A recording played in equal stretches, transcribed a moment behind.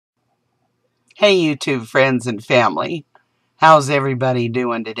Hey YouTube friends and family, how's everybody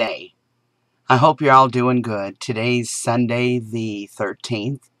doing today? I hope you're all doing good. Today's Sunday the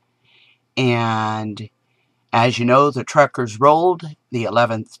 13th, and as you know, the truckers rolled the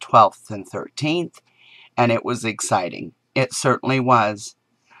 11th, 12th, and 13th, and it was exciting. It certainly was.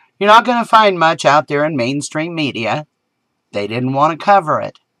 You're not going to find much out there in mainstream media. They didn't want to cover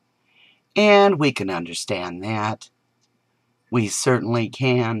it, and we can understand that. We certainly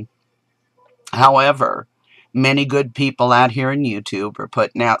can. However, many good people out here on YouTube are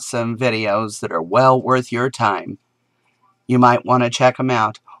putting out some videos that are well worth your time. You might want to check them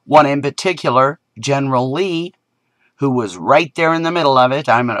out. One in particular, General Lee, who was right there in the middle of it.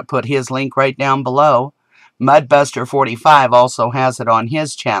 I'm going to put his link right down below. Mudbuster45 also has it on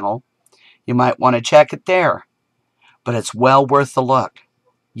his channel. You might want to check it there. But it's well worth the look.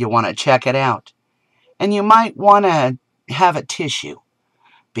 You want to check it out. And you might want to have a tissue,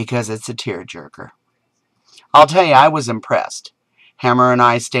 because it's a tearjerker. I'll tell you, I was impressed. Hammer and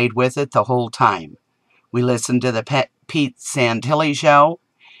I stayed with it the whole time. We listened to the Pete Santilli show,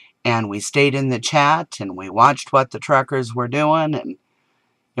 and we stayed in the chat, and we watched what the truckers were doing, and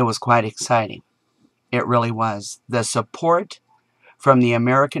it was quite exciting. It really was. The support from the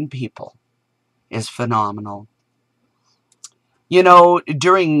American people is phenomenal. You know,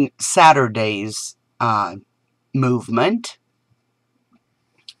 during Saturday's movement,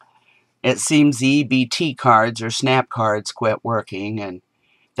 it seems the EBT cards or SNAP cards quit working, and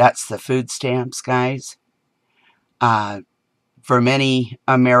that's the food stamps, guys. For many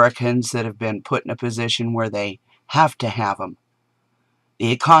Americans that have been put in a position where they have to have them.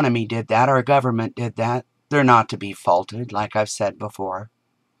 The economy did that. Our government did that. They're not to be faulted, like I've said before.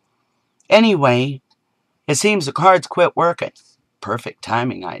 Anyway, it seems the cards quit working. Perfect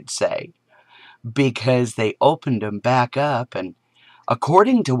timing, I'd say, because they opened them back up, and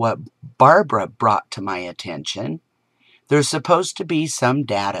according to what Barbara brought to my attention, there's supposed to be some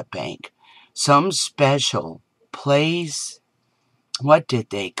data bank, some special place. What did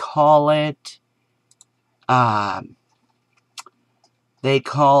they call it? They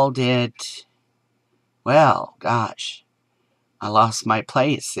called it, well, gosh, I lost my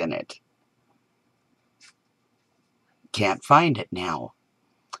place in it. Can't find it now.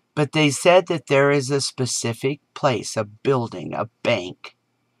 But they said that there is a specific place, a building, a bank,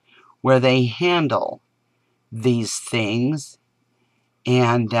 where they handle these things.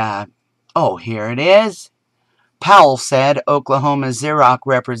 And, oh, here it is. Powell said Oklahoma's Xerox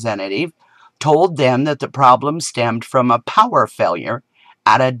representative told them that the problem stemmed from a power failure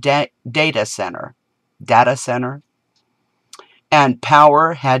at a data center. And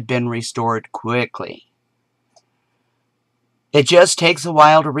power had been restored quickly. It just takes a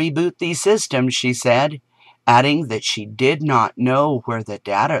while to reboot these systems, she said, adding that she did not know where the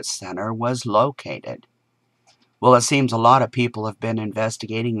data center was located. Well, it seems a lot of people have been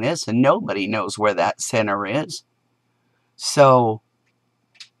investigating this, and nobody knows where that center is. So,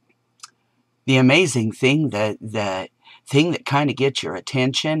 the amazing thing, the thing that kind of gets your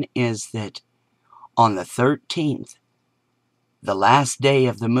attention is that on the 13th, the last day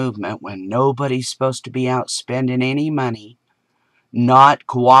of the movement, when nobody's supposed to be out spending any money, not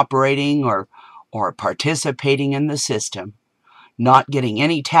cooperating or participating in the system, not getting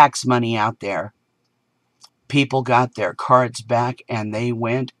any tax money out there, people got their cards back and they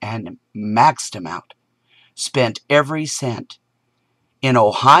went and maxed them out. Spent every cent. In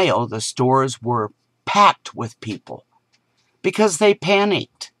Ohio, the stores were packed with people because they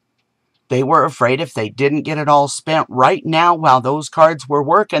panicked. They were afraid if they didn't get it all spent right now while those cards were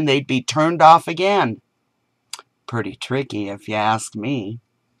working, they'd be turned off again. Pretty tricky, if you ask me.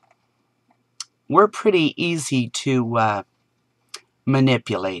 We're pretty easy to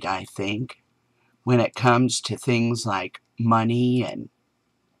manipulate, I think, when it comes to things like money and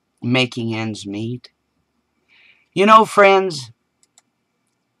making ends meet. You know, friends,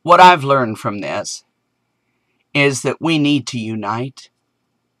 what I've learned from this is that we need to unite.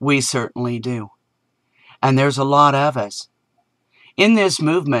 We certainly do. And there's a lot of us. In this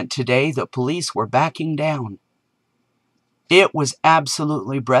movement today, the police were backing down. It was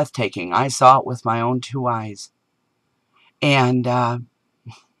absolutely breathtaking. I saw it with my own two eyes. And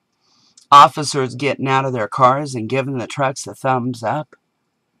officers getting out of their cars and giving the trucks a thumbs up.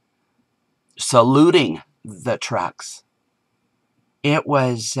 Saluting the trucks. It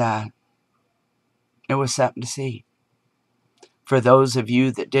was something to see. For those of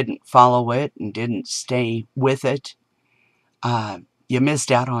you that didn't follow it and didn't stay with it, you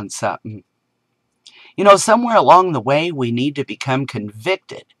missed out on something. You know, somewhere along the way, we need to become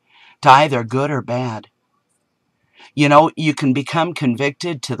convicted to either good or bad. You know, you can become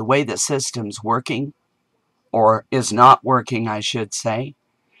convicted to the way the system's working, or is not working, I should say.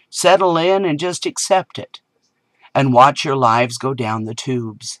 Settle in and just accept it. And watch your lives go down the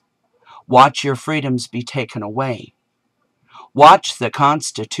tubes. Watch your freedoms be taken away. Watch the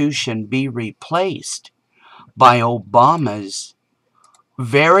Constitution be replaced by Obama's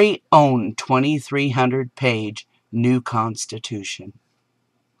very own 2,300-page new Constitution.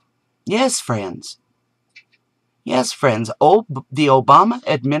 Yes, friends. Yes, friends. The Obama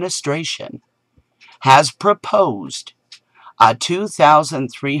administration has proposed a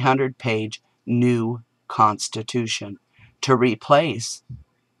 2,300-page new Constitution to replace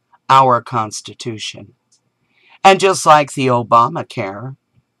our Constitution. And just like the Obamacare,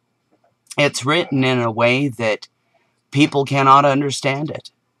 it's written in a way that people cannot understand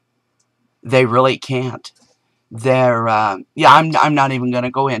it. They really can't. I'm not even going to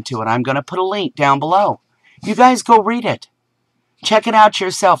go into it. I'm going to put a link down below. You guys go read it. Check it out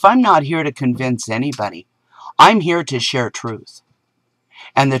yourself. I'm not here to convince anybody. I'm here to share truth.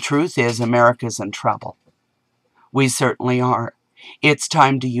 And the truth is America's in trouble. We certainly are. It's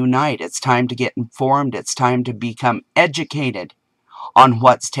time to unite. It's time to get informed. It's time to become educated on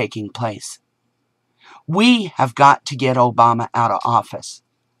what's taking place. We have got to get Obama out of office.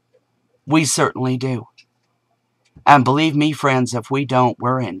 We certainly do. And believe me, friends, if we don't,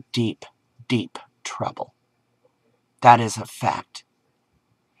 we're in deep, deep trouble. That is a fact.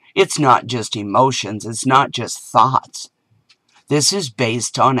 It's not just emotions. It's not just thoughts. This is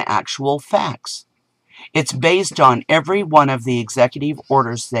based on actual facts. It's based on every one of the executive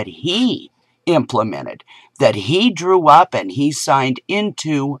orders that he implemented, that he drew up and he signed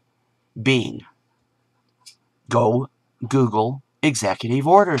into being. Go Google executive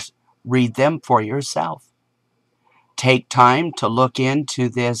orders. Read them for yourself. Take time to look into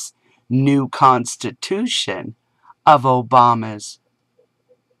this new Constitution of Obama's.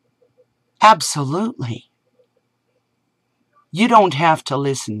 Absolutely. You don't have to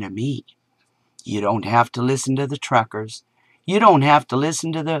listen to me. You don't have to listen to the truckers. You don't have to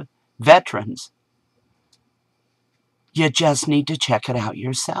listen to the veterans. You just need to check it out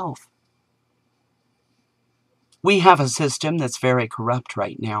yourself. We have a system that's very corrupt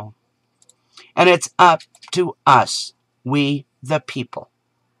right now. And it's up to us, we the people,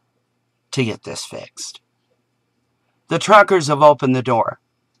 to get this fixed. The truckers have opened the door,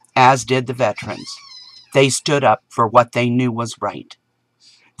 as did the veterans. They stood up for what they knew was right.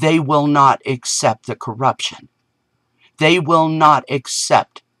 They will not accept the corruption. They will not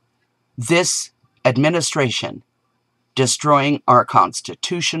accept this administration destroying our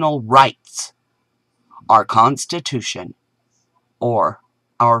constitutional rights, our Constitution, or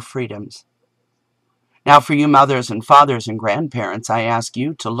our freedoms. Now, for you mothers and fathers and grandparents, I ask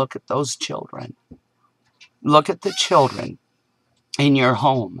you to look at those children. Look at the children in your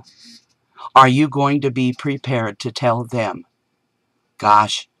home. Are you going to be prepared to tell them,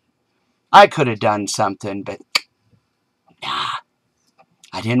 gosh, I could have done something, but nah,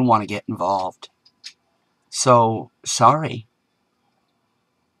 I didn't want to get involved. So, sorry.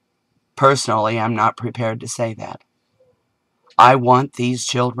 Personally, I'm not prepared to say that. I want these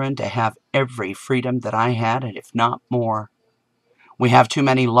children to have every freedom that I had, and if not more. We have too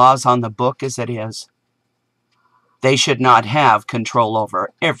many laws on the book as it is. They should not have control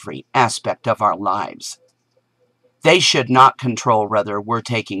over every aspect of our lives. They should not control whether we're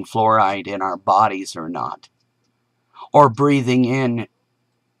taking fluoride in our bodies or not, or breathing in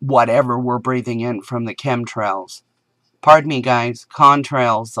whatever we're breathing in from the chemtrails. Pardon me, guys,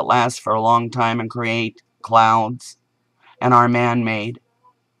 contrails that last for a long time and create clouds and are man-made.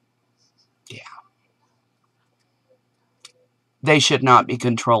 Yeah. They should not be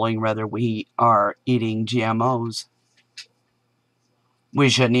controlling whether we are eating GMOs. We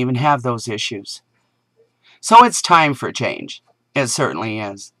shouldn't even have those issues. So it's time for change. It certainly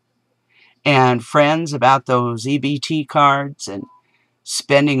is. And friends, about those EBT cards and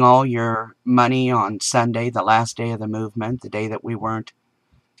spending all your money on Sunday, the last day of the movement, the day that we weren't,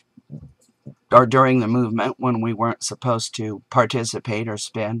 or during the movement when we weren't supposed to participate or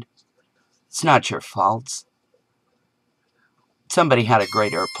spend, it's not your faults. Somebody had a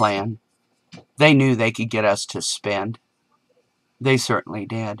greater plan. They knew they could get us to spend. They certainly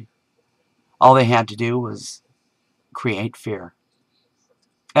did. All they had to do was create fear.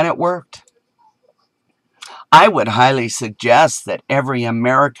 And it worked. I would highly suggest that every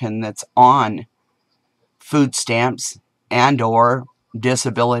American that's on food stamps and or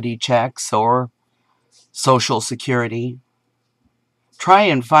disability checks or Social Security, try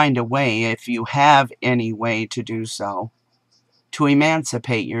and find a way, if you have any way to do so, to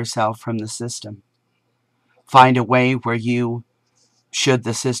emancipate yourself from the system. Find a way where you, should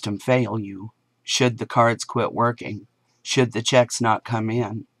the system fail you, should the cards quit working, should the checks not come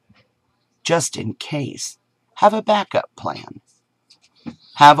in, just in case, have a backup plan.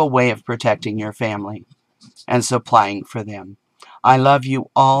 Have a way of protecting your family and supplying for them. I love you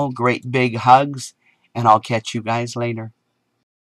all. Great big hugs, and I'll catch you guys later.